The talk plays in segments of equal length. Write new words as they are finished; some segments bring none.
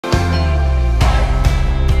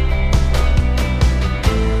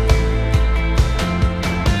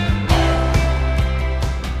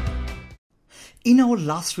In our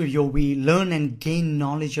last video, we learned and gained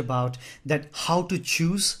knowledge about that how to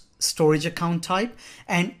choose storage account type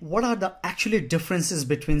and what are the actually differences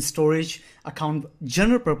between storage account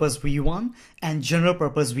general purpose V1 and general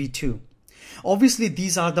purpose V2. Obviously,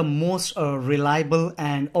 these are the most reliable,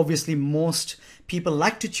 and obviously most people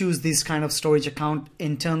like to choose this kind of storage account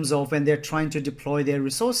in terms of when they're trying to deploy their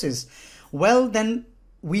resources. Well, then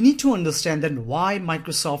we need to understand that why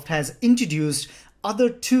Microsoft has introduced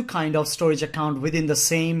other two kind of storage account within the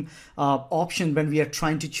same option when we are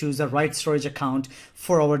trying to choose the right storage account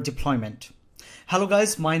for our deployment. Hello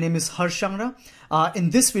guys, my name is Harshanga.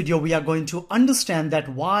 In this video, we are going to understand that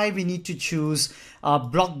why we need to choose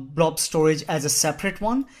blob storage as a separate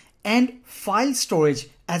one and file storage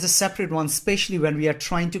as a separate one, especially when we are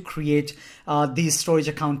trying to create these storage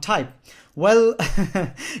account type. Well,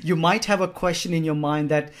 you might have a question in your mind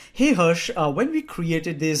that, hey Harsh, when we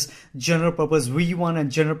created this general purpose V1 and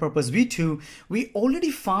general purpose V2, we already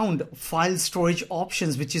found file storage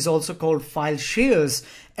options, which is also called file shares,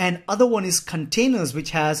 and other one is containers,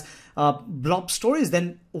 which has blob storage.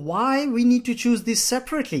 Then why we need to choose this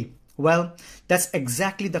separately? Well, that's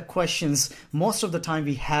exactly the questions most of the time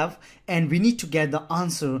we have, and we need to get the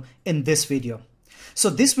answer in this video. So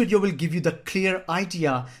this video will give you the clear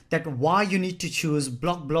idea that why you need to choose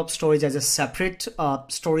blob storage as a separate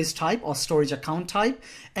storage type or storage account type,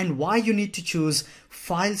 and why you need to choose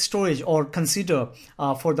file storage or consider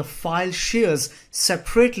for the file shares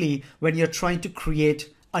separately when you're trying to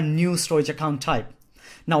create a new storage account type.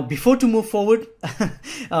 Now, before to move forward,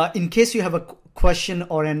 in case you have a question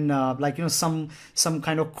or some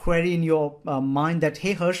kind of query in your mind that,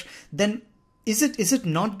 hey Harsh, then is it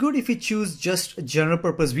not good if we choose just general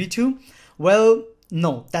purpose V2? Well,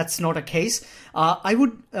 no, that's not a case. I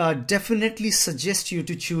would definitely suggest you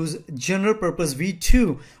to choose general purpose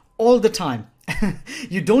V2 all the time.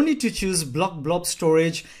 You don't need to choose blob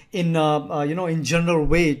storage in in general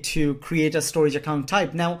way to create a storage account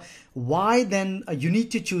type. Now, why then you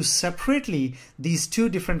need to choose separately these two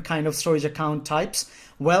different kind of storage account types?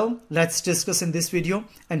 Well, let's discuss in this video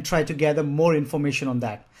and try to gather more information on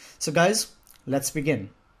that. So guys, let's begin.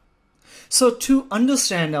 So to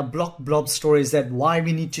understand a blob storage, that why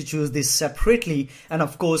we need to choose this separately, and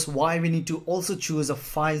of course why we need to also choose a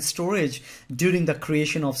file storage during the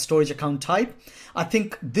creation of storage account type, I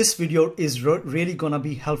think this video is really gonna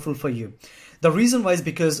be helpful for you. The reason why is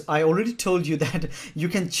because I already told you that you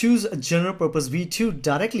can choose a general purpose V2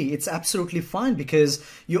 directly. It's absolutely fine because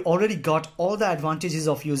you already got all the advantages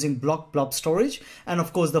of using blob storage and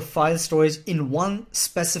of course the file storage in one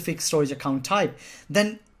specific storage account type.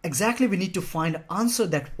 Then exactly we need to find answer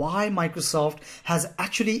that why Microsoft has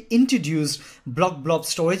actually introduced blob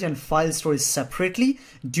storage and file storage separately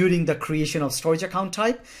during the creation of storage account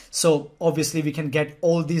type. So obviously we can get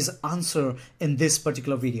all these answer in this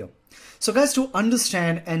particular video. So guys, to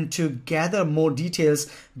understand and to gather more details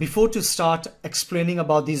before to start explaining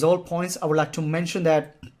about these all points, I would like to mention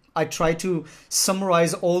that I try to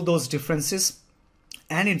summarize all those differences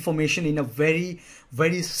and information in a very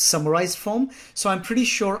summarized form. So I'm pretty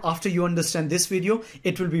sure after you understand this video,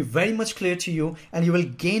 it will be very much clear to you and you will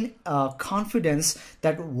gain confidence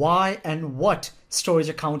that why and what storage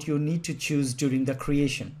account you need to choose during the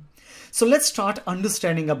creation. So let's start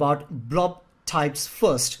understanding about blob types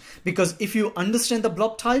first, because if you understand the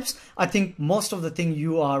blob types, I think most of the thing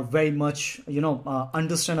you are very much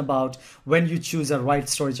understand about when you choose a right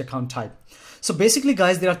storage account type. So basically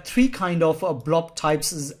guys, there are three kind of blob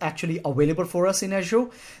types is actually available for us in Azure.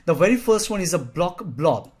 The very first one is a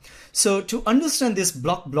blob. So to understand this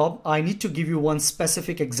blob, I need to give you one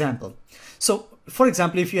specific example. So for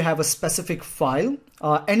example, if you have a specific file,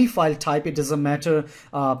 any file type, it doesn't matter,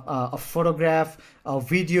 a photograph, a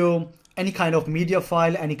video, any kind of media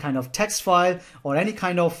file, any kind of text file, or any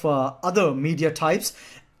kind of other media types,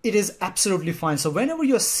 it is absolutely fine. So whenever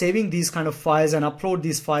you're saving these kind of files and upload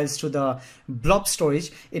these files to the blob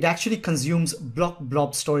storage, it actually consumes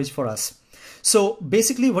blob storage for us. So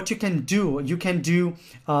basically what you can do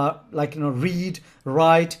read,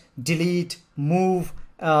 write, delete, move,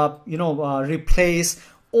 replace,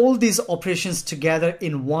 all these operations together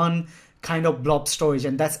in one kind of blob storage,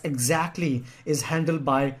 and that's exactly is handled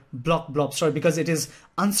by blob storage because it is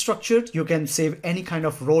unstructured. You can save any kind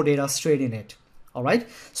of raw data straight in it. All right,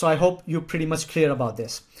 so I hope you're pretty much clear about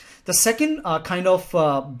this. The second kind of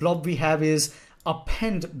blob we have is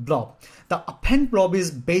append blob. The append blob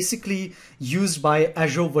is basically used by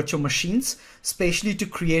Azure virtual machines, especially to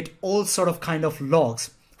create all sort of kind of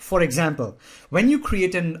logs. For example, when you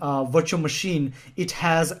create an virtual machine, it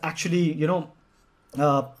has actually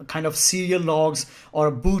kind of serial logs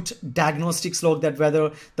or boot diagnostics log, that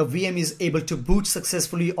whether the VM is able to boot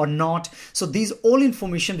successfully or not. So these all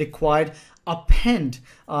information required append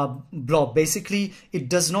blob. Basically, it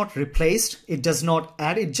does not replace, it does not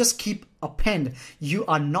add, it just keep append. You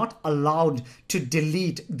are not allowed to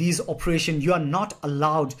delete these operations. You are not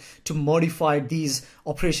allowed to modify these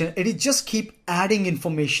operations. It is just keep adding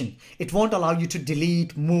information. It won't allow you to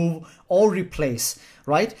delete, move, or replace,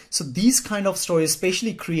 right? So these kind of storage,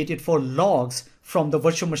 especially created for logs from the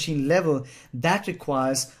virtual machine level, that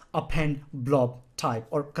requires append blob type,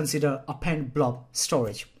 or consider append blob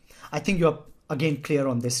storage. I think you're again clear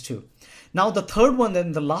on this too. Now the third one,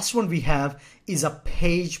 then the last one we have is a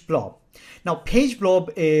page blob. Now page blob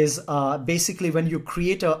is basically when you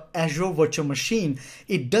create a Azure virtual machine,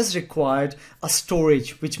 it does require a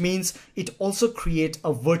storage, which means it also creates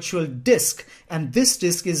a virtual disk, and this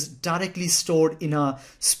disk is directly stored in a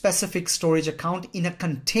specific storage account in a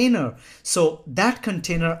container. So that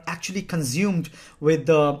container actually consumed with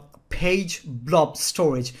the page blob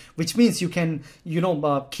storage, which means you can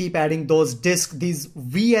keep adding those disks, these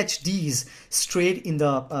VHDs, straight in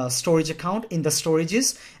the storage account, in the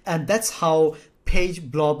storages, and that's how page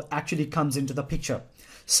blob actually comes into the picture.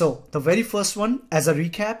 So the very first one, as a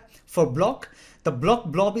recap, for block, the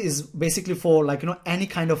blob is basically for any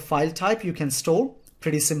kind of file type you can store,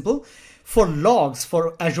 pretty simple. For logs,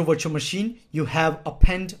 for Azure virtual machine, you have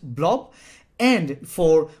append blob, and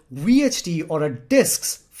for VHD or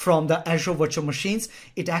disks from the Azure virtual machines,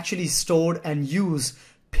 it actually stored and use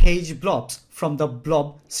page blobs from the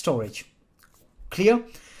blob storage. Clear?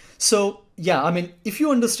 So yeah, I mean, if you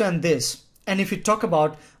understand this, and if you talk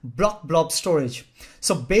about block blob storage,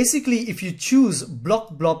 so basically if you choose block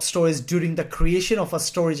blob storage during the creation of a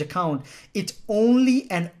storage account, it only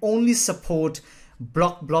and only support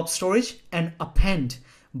block blob storage and append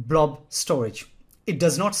blob storage. It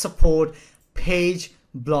does not support page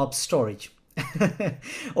blob storage.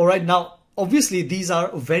 All right, now obviously these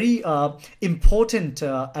are very important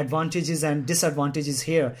advantages and disadvantages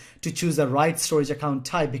here to choose the right storage account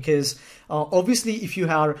type, because obviously if you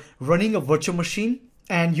are running a virtual machine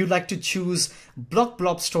and you like to choose block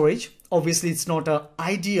blob storage, obviously it's not an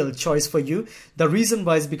ideal choice for you. The reason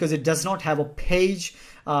why is because it does not have a page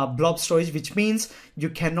blob storage, which means you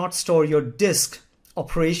cannot store your disk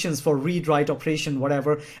operations for read write operation,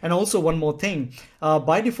 whatever. And also one more thing,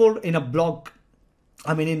 by default in a blob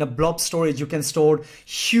storage, you can store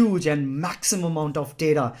huge and maximum amount of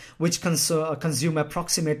data, which consume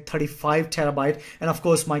approximate 35 terabyte. And of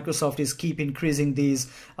course, Microsoft is keep increasing these,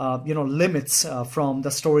 limits from the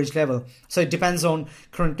storage level. So it depends on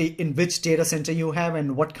currently in which data center you have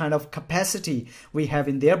and what kind of capacity we have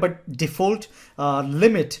in there. But default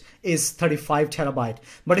limit is 35 terabyte.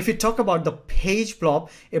 But if you talk about the page blob,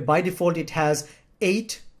 by default, it has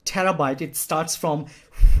 8 terabyte. It starts from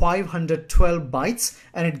 512 bytes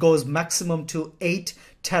and it goes maximum to 8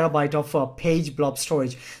 terabyte of page blob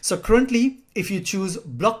storage. So currently, if you choose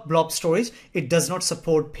block blob storage, it does not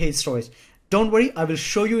support page storage. Don't worry, I will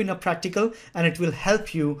show you in a practical and it will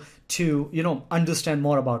help you to understand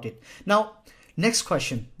more about it. Now, next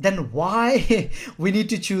question, then why we need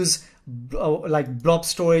to choose like blob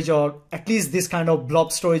storage, or at least this kind of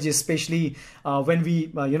blob storage, especially when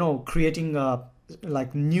we creating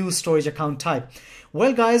like new storage account type?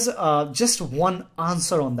 Well guys, just one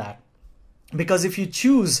answer on that, because if you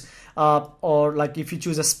choose if you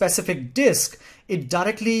choose a specific disk, it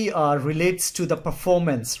directly relates to the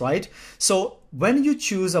performance, right? So when you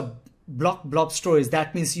choose a block blob storage,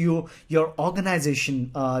 that means your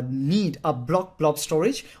organization need a block blob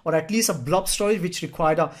storage, or at least a blob storage which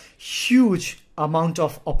required a huge amount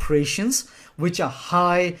of operations, which are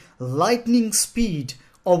high lightning speed.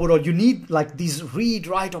 Overall, you need like these read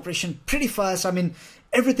write operation pretty fast. I mean,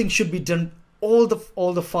 everything should be done all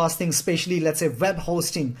the fast things, especially let's say web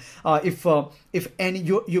hosting. If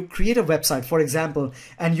you create a website, for example,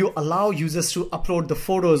 and you allow users to upload the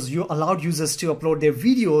photos, you allow users to upload their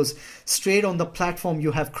videos straight on the platform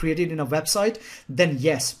you have created in a website, then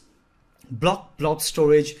yes, block blob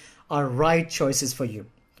storage are right choices for you.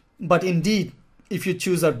 But indeed, if you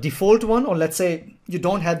choose a default one, or let's say you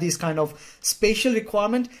don't have these kind of spatial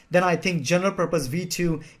requirement, then I think general purpose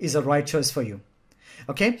V2 is a right choice for you.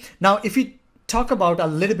 Okay, now if we talk about a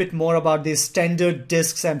little bit more about these standard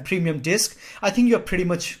disks and premium disk, I think you're pretty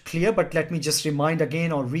much clear, but let me just remind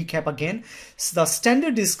again or recap again. So the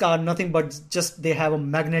standard disks are nothing but just they have a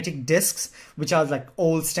magnetic disks, which are like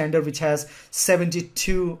old standard, which has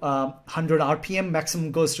 7200 RPM,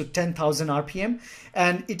 maximum goes to 10,000 RPM,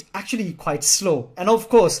 and it actually quite slow. And of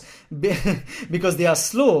course, because they are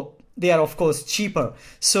slow, they are of course cheaper.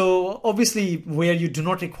 So obviously where you do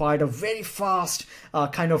not require a very fast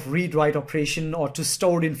kind of read-write operation or to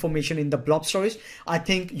store information in the blob storage, I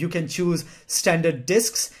think you can choose standard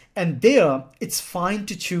disks, and there it's fine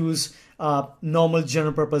to choose normal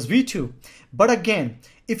general purpose V2. But again,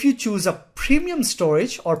 if you choose a premium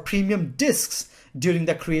storage or premium disks during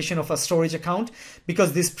the creation of a storage account,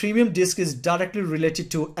 because this premium disk is directly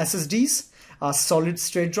related to SSDs, solid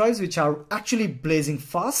state drives, which are actually blazing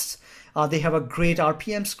fast. They have a great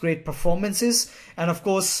RPMs, great performances, and of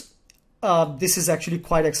course, this is actually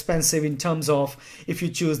quite expensive in terms of if you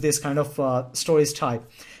choose this kind of storage type.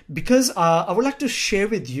 Because I would like to share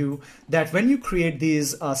with you that when you create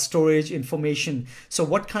these storage information, so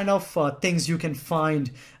what kind of things you can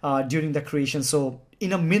find during the creation. So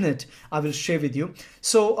in a minute, I will share with you.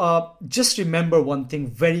 So just remember one thing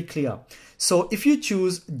very clear. So if you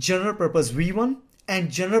choose general purpose V1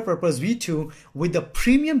 and general purpose V2 with the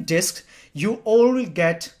premium disk, you all will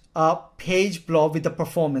get a page blob with the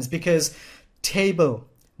performance, because table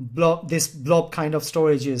blob, this blob kind of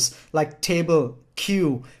storages like table,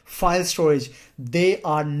 queue, file storage, they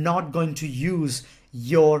are not going to use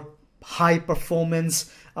your high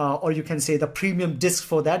performance or you can say the premium disk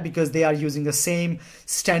for that, because they are using the same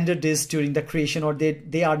standard disk during the creation, or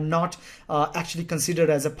they are not actually considered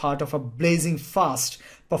as a part of a blazing fast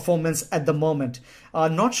performance at the moment.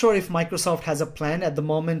 Not sure if Microsoft has a plan at the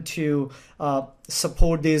moment to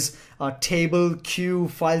support these table, queue,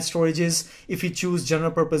 file storages if you choose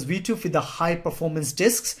general purpose V2 with the high performance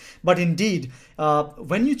disks. But indeed,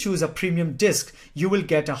 when you choose a premium disk, you will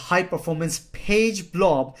get a high performance page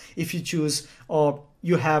blob if you choose, or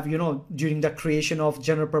you have, during the creation of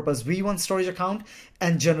general purpose V1 storage account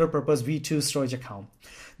and general purpose V2 storage account.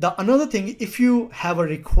 The another thing, if you have a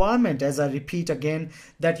requirement, as I repeat again,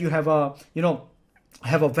 that you have a,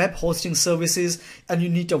 have a web hosting services and you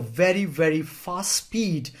need a very, very fast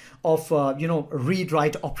speed of, read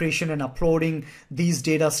write operation and uploading these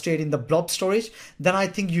data straight in the blob storage, then I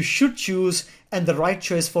think you should choose, and the right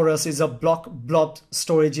choice for us is a blob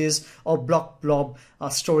storages or blob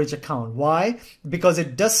storage account. Why? Because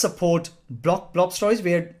it does support blob storage,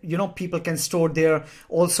 where people can store their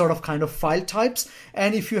all sort of kind of file types.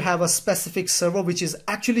 And if you have a specific server which is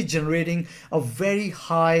actually generating a very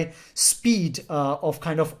high speed of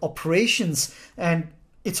kind of operations, and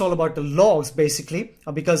it's all about the logs basically,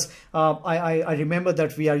 because I remember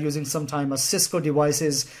that we are using sometime a Cisco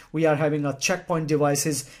devices, we are having a Checkpoint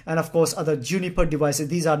devices, and of course other Juniper devices.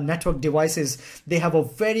 These are network devices. They have a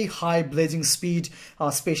very high blazing speed,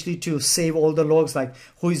 especially to save all the logs, like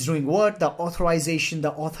who is doing what, the authorization,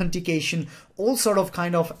 the authentication, all sort of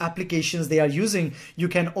kind of applications they are using. You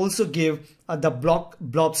can also give the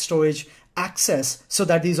blob storage access, so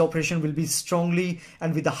that these operations will be strongly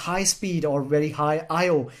and with a high speed or very high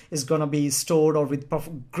IO is going to be stored, or with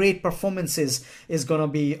great performances is going to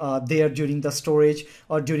be there during the storage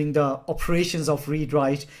or during the operations of read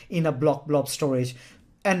write in a blob storage.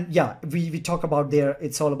 And yeah, we talk about there,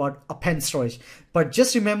 it's all about append storage. But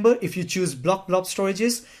just remember, if you choose blob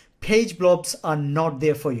storages, page blobs are not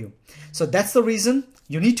there for you. So that's the reason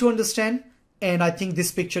you need to understand. And I think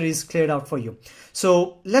this picture is cleared out for you.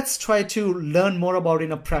 So let's try to learn more about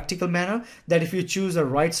in a practical manner, that if you choose a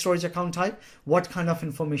right storage account type, what kind of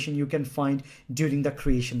information you can find during the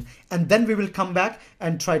creation. And then we will come back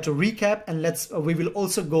and try to recap, and we will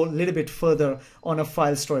also go a little bit further on a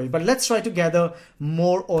file storage. But let's try to gather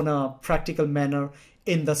more on a practical manner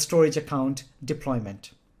in the storage account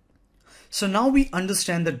deployment. So now we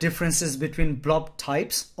understand the differences between blob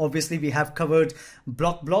types. Obviously we have covered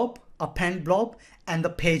blob, append blob, and the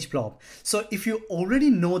page blob. So if you already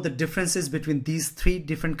know the differences between these three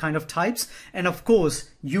different kind of types, and of course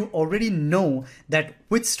you already know that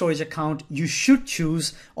which storage account you should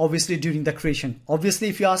choose, obviously during the creation. Obviously,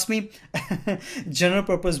 if you ask me, general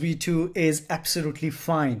purpose V2 is absolutely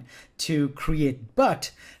fine to create,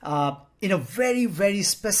 but in a very, very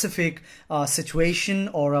specific situation,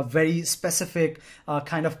 or a very specific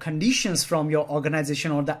kind of conditions from your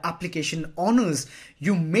organization or the application owners,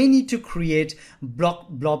 you may need to create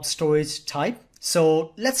blob storage type.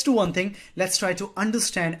 So let's do one thing. Let's try to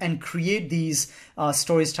understand and create these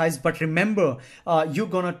storage types. But remember, you're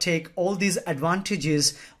gonna take all these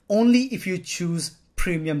advantages only if you choose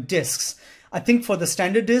premium disks. I think for the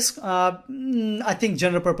standard disk, I think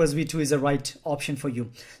general purpose V2 is the right option for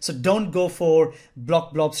you. So don't go for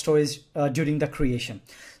blob storage during the creation.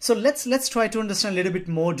 So let's try to understand a little bit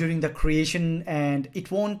more during the creation, and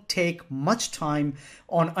it won't take much time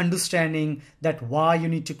on understanding that why you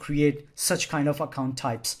need to create such kind of account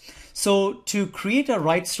types. So to create a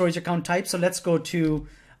right storage account type, so let's go to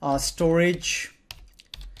storage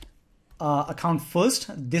account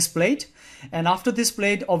first, displayed. And after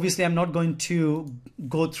displayed, obviously I'm not going to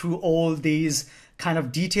go through all these kind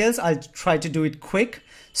of details. I'll try to do it quick.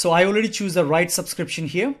 So I already choose the right subscription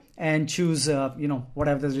here and choose,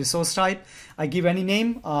 whatever the resource type. I give any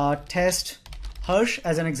name, test Hirsch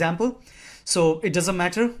as an example. So it doesn't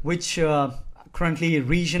matter which currently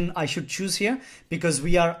region I should choose here, because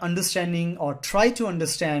we are understanding or try to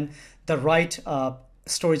understand the right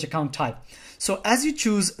storage account type. So as you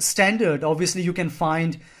choose standard, obviously you can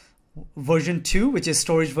find version 2, which is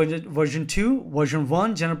storage version 2, version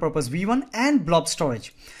 1, general purpose v1, and blob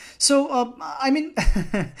storage. So,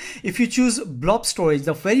 if you choose blob storage,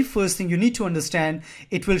 the very first thing you need to understand,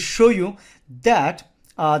 it will show you that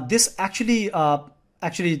this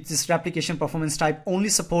this replication performance type only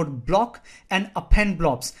support block and append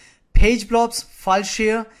blobs. Page blobs, file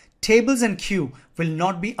share, tables, and queue will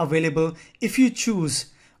not be available if you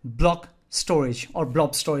choose block storage or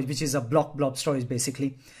blob storage, which is a blob storage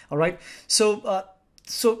basically. All right.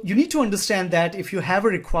 So you need to understand that if you have a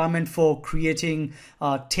requirement for creating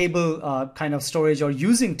table kind of storage or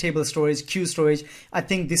using table storage, queue storage, I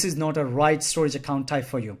think this is not a right storage account type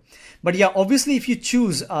for you. But yeah, obviously if you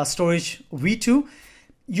choose storage v2,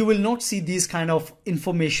 you will not see these kind of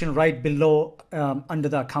information right below under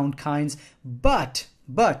the account kinds. But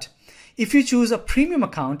if you choose a premium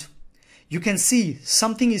account, you can see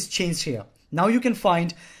something is changed here. Now you can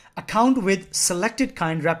find account with selected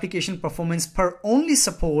kind replication performance per only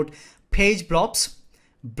support page blobs,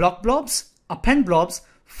 block blobs, append blobs,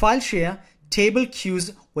 file share, table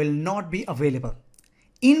queues will not be available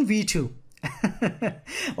in v2.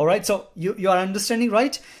 All right, so you are understanding,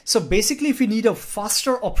 right? So basically, if you need a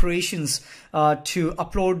faster operations to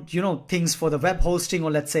upload, things for the web hosting,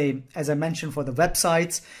 or let's say, as I mentioned, for the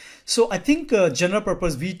websites. So I think general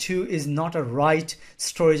purpose v2 is not a right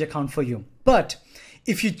storage account for you. But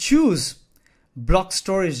if you choose block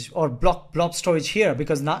storage or blob storage here,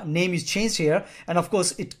 because name is changed here, and of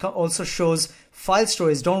course it also shows file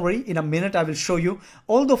storage. Don't worry, in a minute I will show you.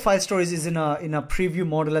 Although file storage is in a preview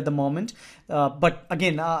model at the moment, but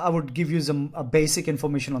again I would give you some basic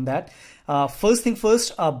information on that. First thing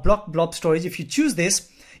first, blob storage. If you choose this,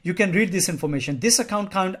 you can read this information. This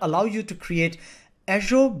account count allow you to create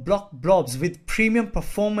Azure blobs with premium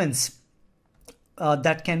performance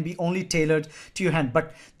that can be only tailored to your hand,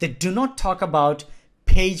 but they do not talk about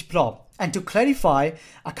page blob. And to clarify,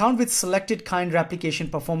 account with selected kind replication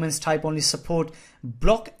performance type only support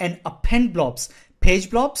block and append blobs.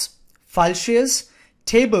 Page blobs, file shares,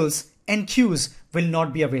 tables, and queues will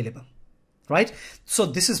not be available. Right? So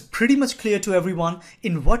this is pretty much clear to everyone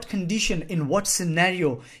in what condition, in what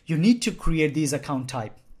scenario you need to create these account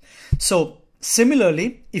type. So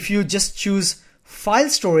similarly, if you just choose file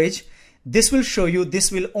storage, this will show you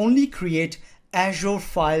this will only create Azure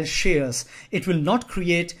file shares. It will not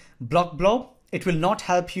create block blob. It will not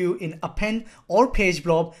help you in append or page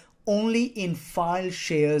blob, only in file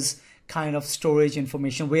shares kind of storage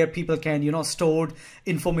information where people can, store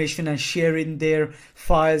information and share in their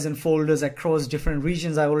files and folders across different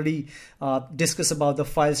regions. I already discussed about the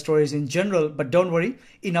file storage in general, but don't worry,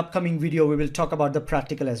 in upcoming video, we will talk about the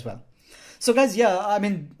practical as well. So guys, yeah,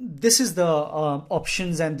 this is the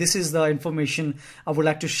options and this is the information I would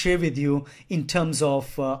like to share with you in terms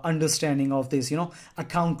of understanding of this,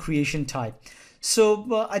 account creation type.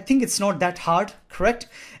 So I think it's not that hard, correct?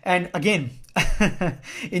 And again,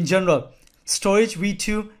 in general, storage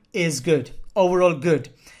v2 is good, overall good.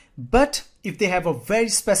 But if they have a very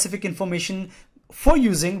specific information for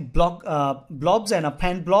using blobs and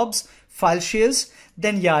append blobs, file shares,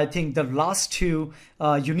 then yeah, I think the last two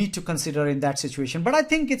you need to consider in that situation. But I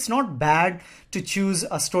think it's not bad to choose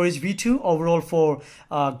a storage v2 overall for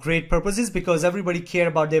great purposes, because everybody care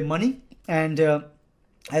about their money. And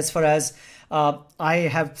as far as I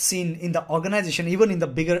have seen in the organization, even in the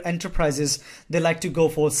bigger enterprises, they like to go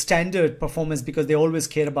for standard performance because they always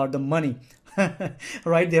care about the money.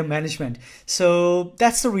 Right, their management. So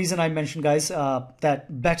that's the reason I mentioned, guys,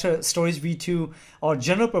 that better storage v2 or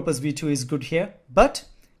general purpose v2 is good here. But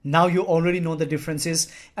now you already know the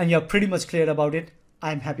differences and you're pretty much clear about it.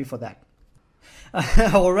 I'm happy for that.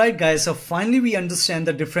 All right, guys, so finally we understand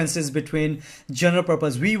the differences between general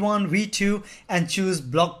purpose v1, v2, and choose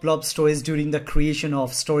blob storage during the creation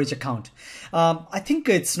of storage account. I think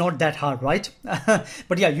it's not that hard, right?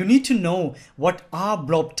 But yeah, you need to know what are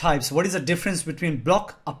blob types. What is the difference between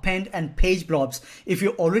block, append, and page blobs? If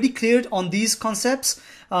you're already cleared on these concepts,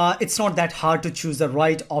 it's not that hard to choose the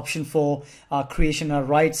right option for creation a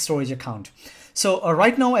right storage account. So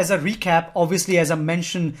right now, as a recap, obviously, as I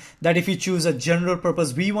mentioned, that if you choose a general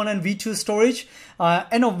purpose V1 and V2 storage,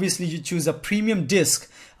 and obviously you choose a premium disk,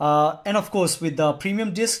 and of course with the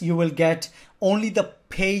premium disk, you will get only the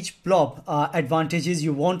page blob advantages.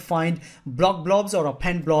 You won't find block blobs or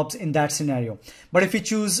append blobs in that scenario. But if you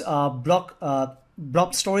choose blob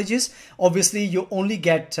storages, obviously you only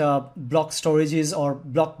get block storages or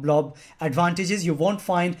block blob advantages. You won't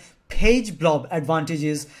find page blob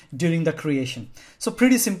advantages during the creation. So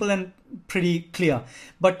pretty simple and pretty clear.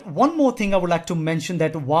 But one more thing I would like to mention,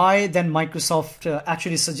 that why then Microsoft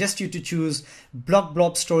actually suggests you to choose block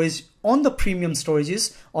blob storage on the premium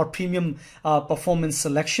storages or premium performance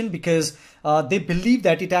selection, because they believe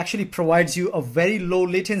that it actually provides you a very low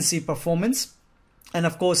latency performance, and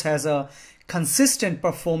of course has a consistent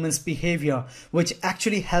performance behavior, which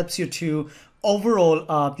actually helps you to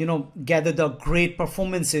overall gather the great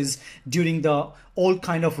performances during the all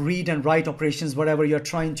kind of read and write operations, whatever you're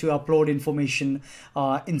trying to upload information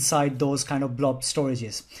inside those kind of blob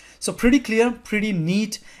storages. So pretty clear, pretty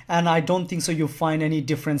neat, and I don't think so you find any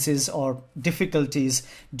differences or difficulties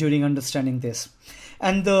during understanding this.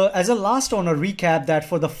 And as a last on a recap, that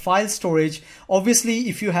for the file storage, obviously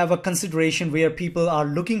if you have a consideration where people are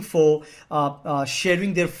looking for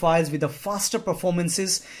sharing their files with the faster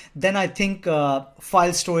performances, then I think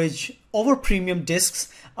file storage over premium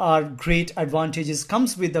disks are great advantages,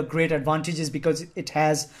 comes with the great advantages, because it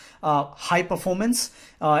has high performance.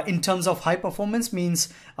 In terms of high performance means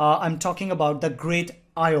I'm talking about the great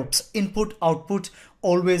IOPS, input output,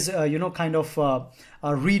 always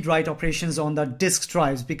read write operations on the disk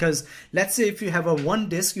drives. Because let's say if you have a one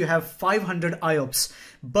disk, you have 500 IOPS,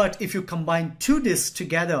 but if you combine two disks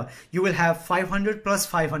together, you will have 500 plus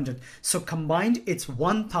 500, so combined it's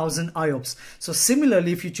 1000 IOPS. So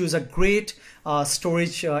similarly, if you choose a great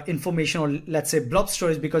storage information, or let's say blob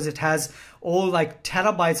storage, because it has all like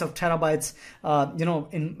terabytes of terabytes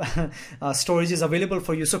in storage is available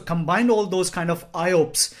for you, so combine all those kind of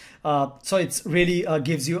IOPS, so it's really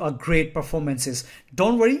gives you a great performances.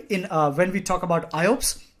 Don't worry, in when we talk about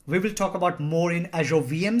IOPS, we will talk about more in Azure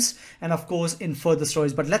VMs and of course in further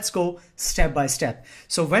stories, but let's go step by step.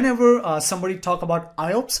 So whenever somebody talk about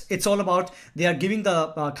IOPS, it's all about they are giving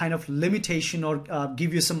the kind of limitation or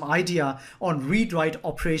give you some idea on read write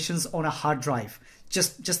operations on a hard drive.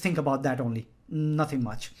 Just think about that only, nothing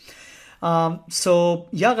much. So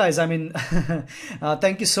yeah guys, I mean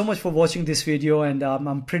thank you so much for watching this video, and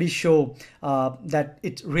I'm pretty sure that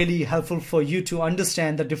it's really helpful for you to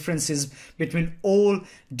understand the differences between all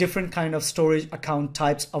different kind of storage account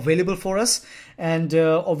types available for us, and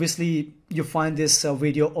obviously you find this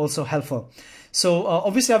video also helpful. So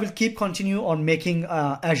obviously I will keep continue on making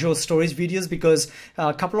Azure storage videos, because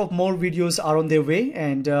a couple of more videos are on their way,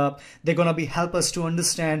 and they're gonna be help us to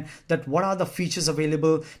understand that what are the features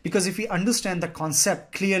available. Because if we understand the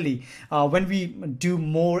concept clearly, when we do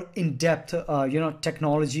more in-depth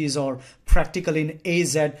technologies or practical in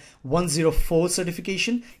AZ104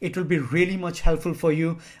 certification, it will be really much helpful for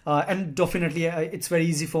you, and definitely it's very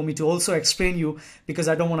easy for me to also explain you, because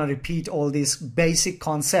I don't want to repeat all these basic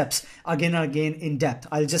concepts again and again in depth.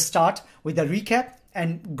 I'll just start with a recap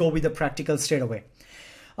and go with the practical straight away.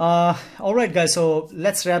 All right guys, so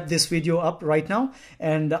let's wrap this video up right now,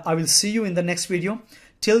 and I will see you in the next video.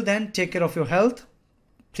 Till then, take care of your health.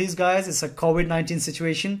 Please guys, it's a COVID-19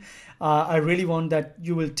 situation. I really want that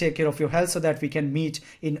you will take care of your health, so that we can meet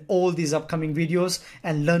in all these upcoming videos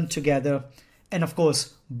and learn together, and of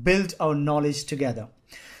course build our knowledge together.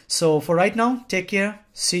 So for right now, take care,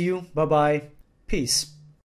 see you, bye bye, peace.